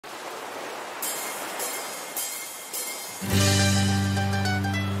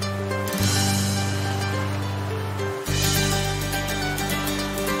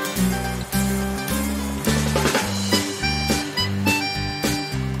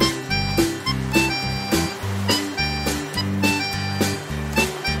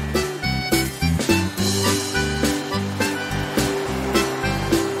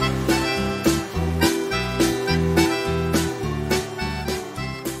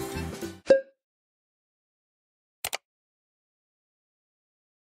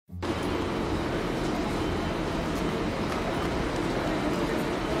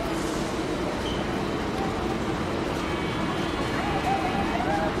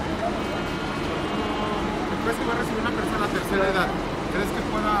una persona tercera edad, ¿crees que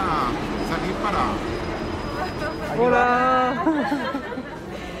pueda salir para...? Hola.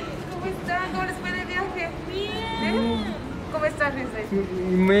 ¿Cómo están? ¿Cómo les fue de viaje? Bien. ¿Cómo estás, Rizal?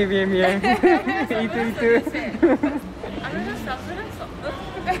 Muy bien, bien. ¿Y tú?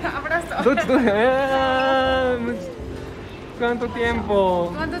 Abrazo. ¿Cuánto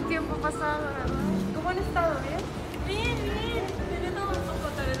tiempo? ¿Cuánto tiempo ha pasado? ¿Cómo han estado? ¿Bien? Bien. Tenemos un poco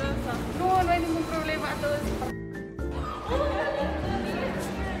tardanza. No hay ningún problema. Todo es...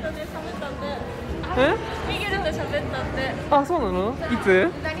 え？ミゲルと喋ったって。あ、そうなの？い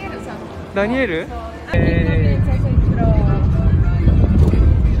つ？ダニエルさん。ダニエル？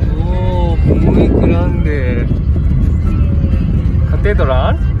おー、muy grande.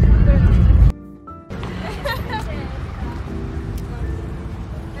 Catedral?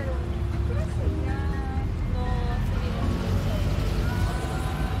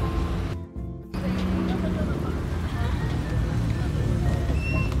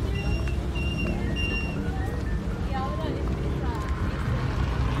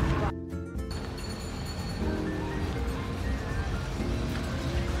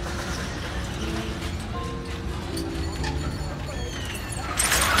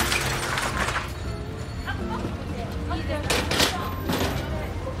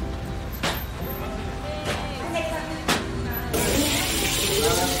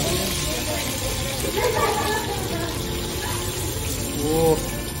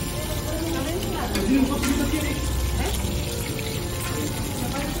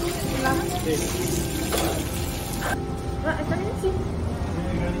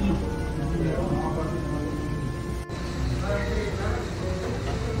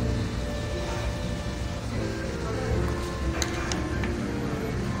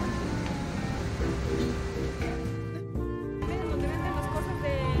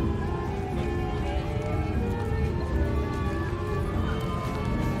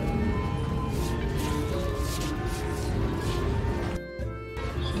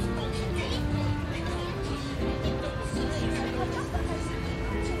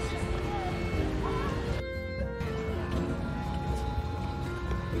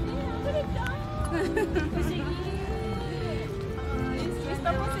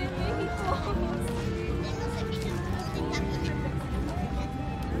 Estamos en México.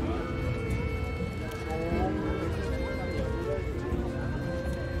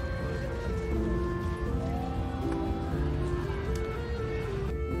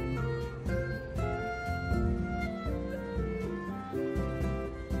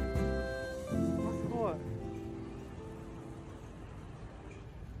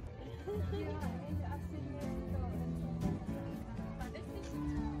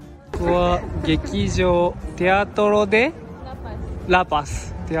ここは劇場テアトロデラパ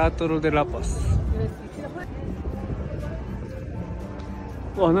ス。テアトロデラパス。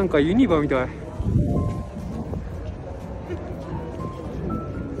わ、なんかユニバみたい。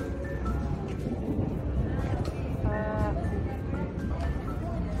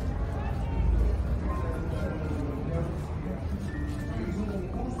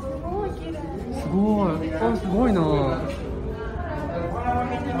すごい。あ、すごいな。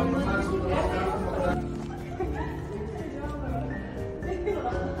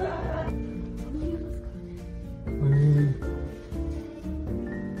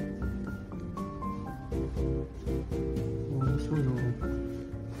面白いな。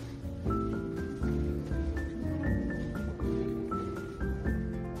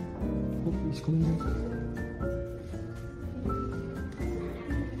お、石ころね。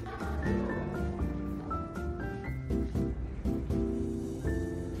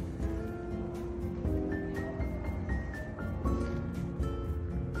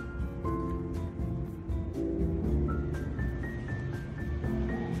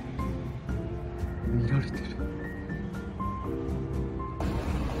見られてる。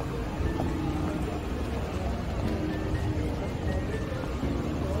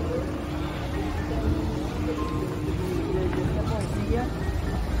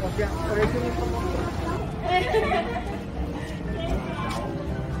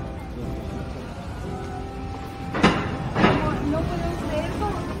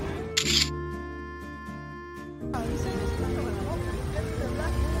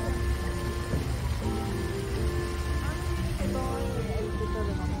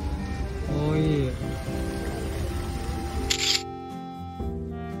おいい。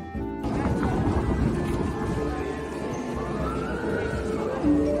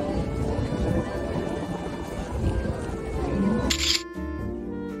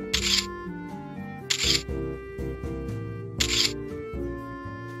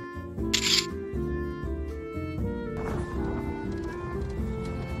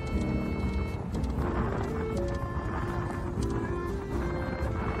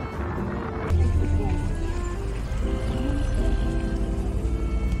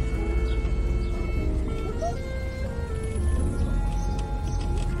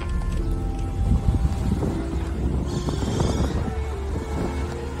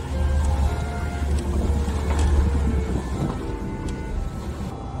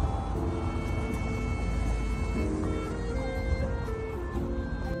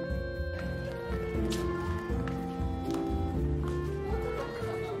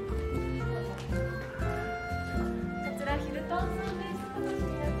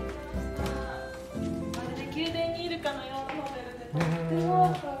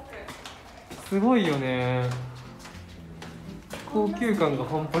すごいよね。高級感が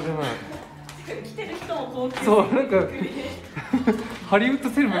半端じゃない。来てる人も高級。そう、なんかハリウッド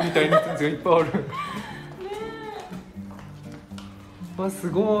セレブみたいなやつがいっぱいある。わ、す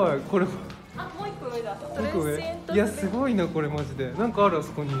ごい。これあ、もう一個上だ。もう一個上。いや、すごいな、これマジで。なんかある、あ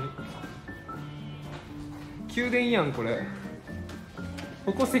そこに。宮殿やん、これ。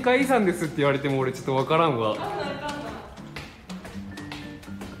ここ世界遺産ですって言われても俺ちょっと分からんわ。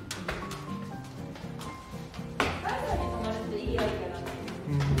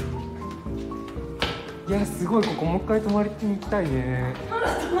いや、すごい。ここもう一回泊まりに行きたいね。ま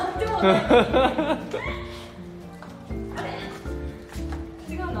だ泊まってもない。あれ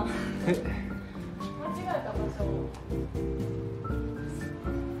違うな。間違えた場所。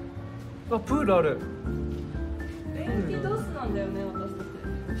あ、プールある。電気どうすなんだよね、私たち。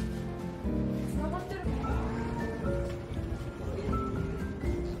繋がってるかな。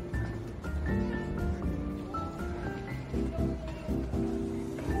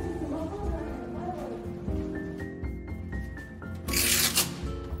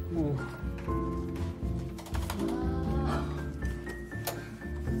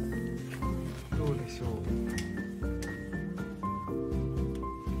どうでしょう。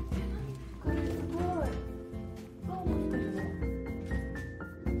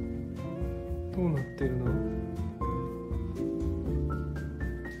どうなってるの？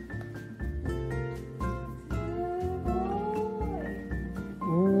お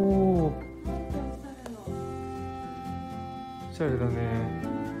お、おしゃれだね。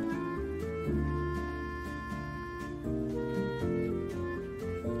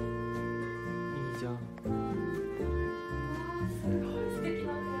いいじゃん。すごい素敵な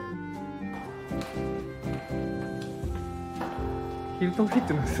部屋。ヒルトンフィッ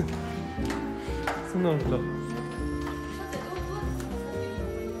トネス。そんなのだ。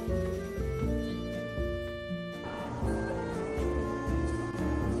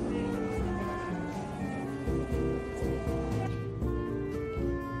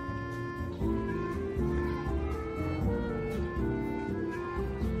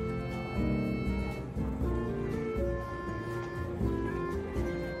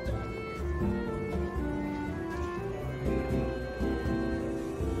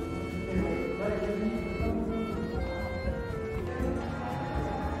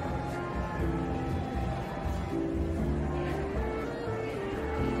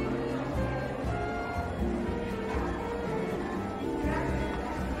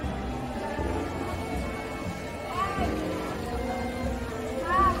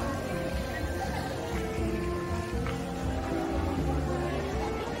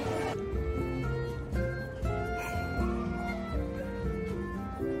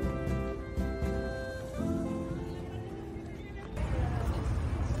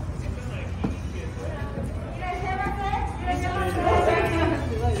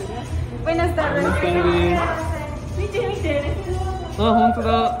Buenas tardes. 見て見て。あ、本当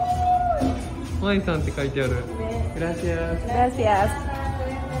だ。マイさんって書いてある。グラシアス。Gracias.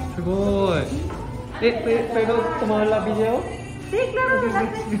 すごい。pero tomar la video? Sí, claro.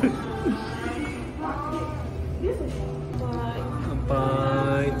 乾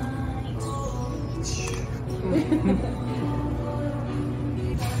杯。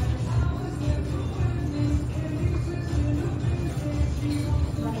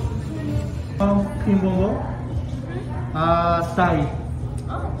Kimbogo, Thai,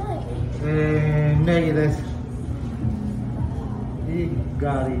 Negi desu. Y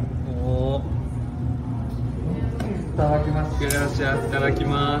Gari. おお。いただきます。グラシアス。いただき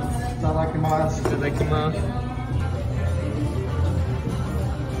ます。いただきます。いただきます。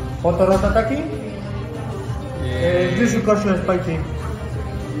Otro tataki. This question is spicy. い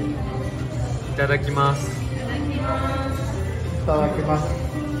ただきます。いただきます。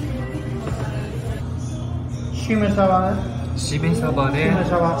しめさばね。しめ鯖ね。しめ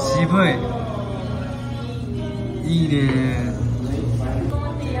鯖。渋い。いいね。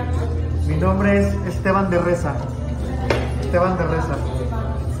Mi nombre es Esteban de Reza. Esteban de Reza.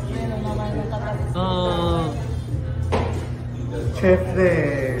 あ Chef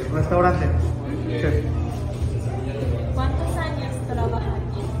de restaurante. Chef. ¿Cuántos años trabaja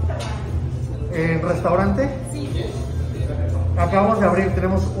aquí? ¿En restaurante? Sí. Acabamos de abrir,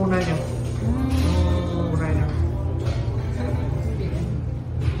 tenemos un año. Un año.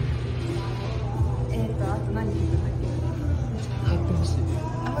 あと何聞いたんだっけ？入ってほしい。も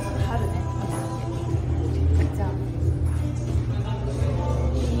うすぐ春ね。じゃあ。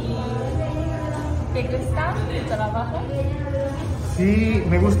¿Te gusta tu trabajo? Sí,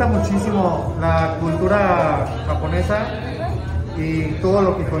 me gusta muchísimo la cultura japonesa. y todo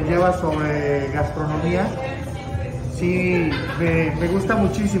lo que conlleva sobre gastronomía. Sí, me gusta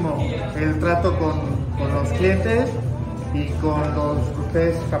muchísimo el trato con los clientes y con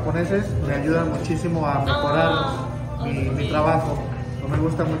ustedes japoneses. Me ayudan muchísimo a mejorar mi trabajo. Me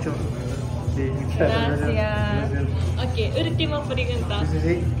gusta mucho. Sí, muchas Gracias. Ok, última pregunta. Sí, sí,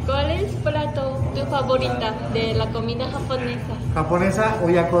 sí. ¿Cuál es plato tu favorita de la comida japonesa? Japonesa,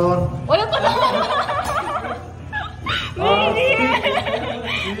 oyakodon. ¡Oyakodon! Muy bien.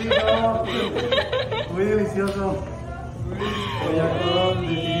 Sí, no, muy delicioso. Oyakodon,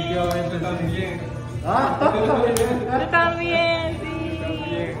 definitivamente también. Tú también, sí.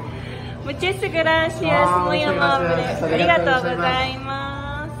 Muchas gracias, muy muchas amable. gracias. Arigatou Arigatou gozaimasu.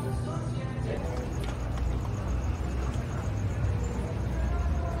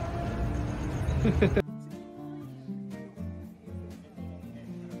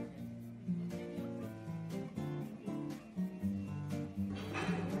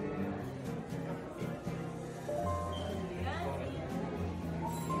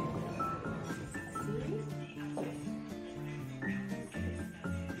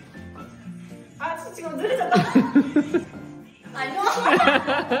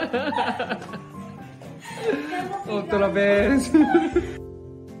 Otra vez.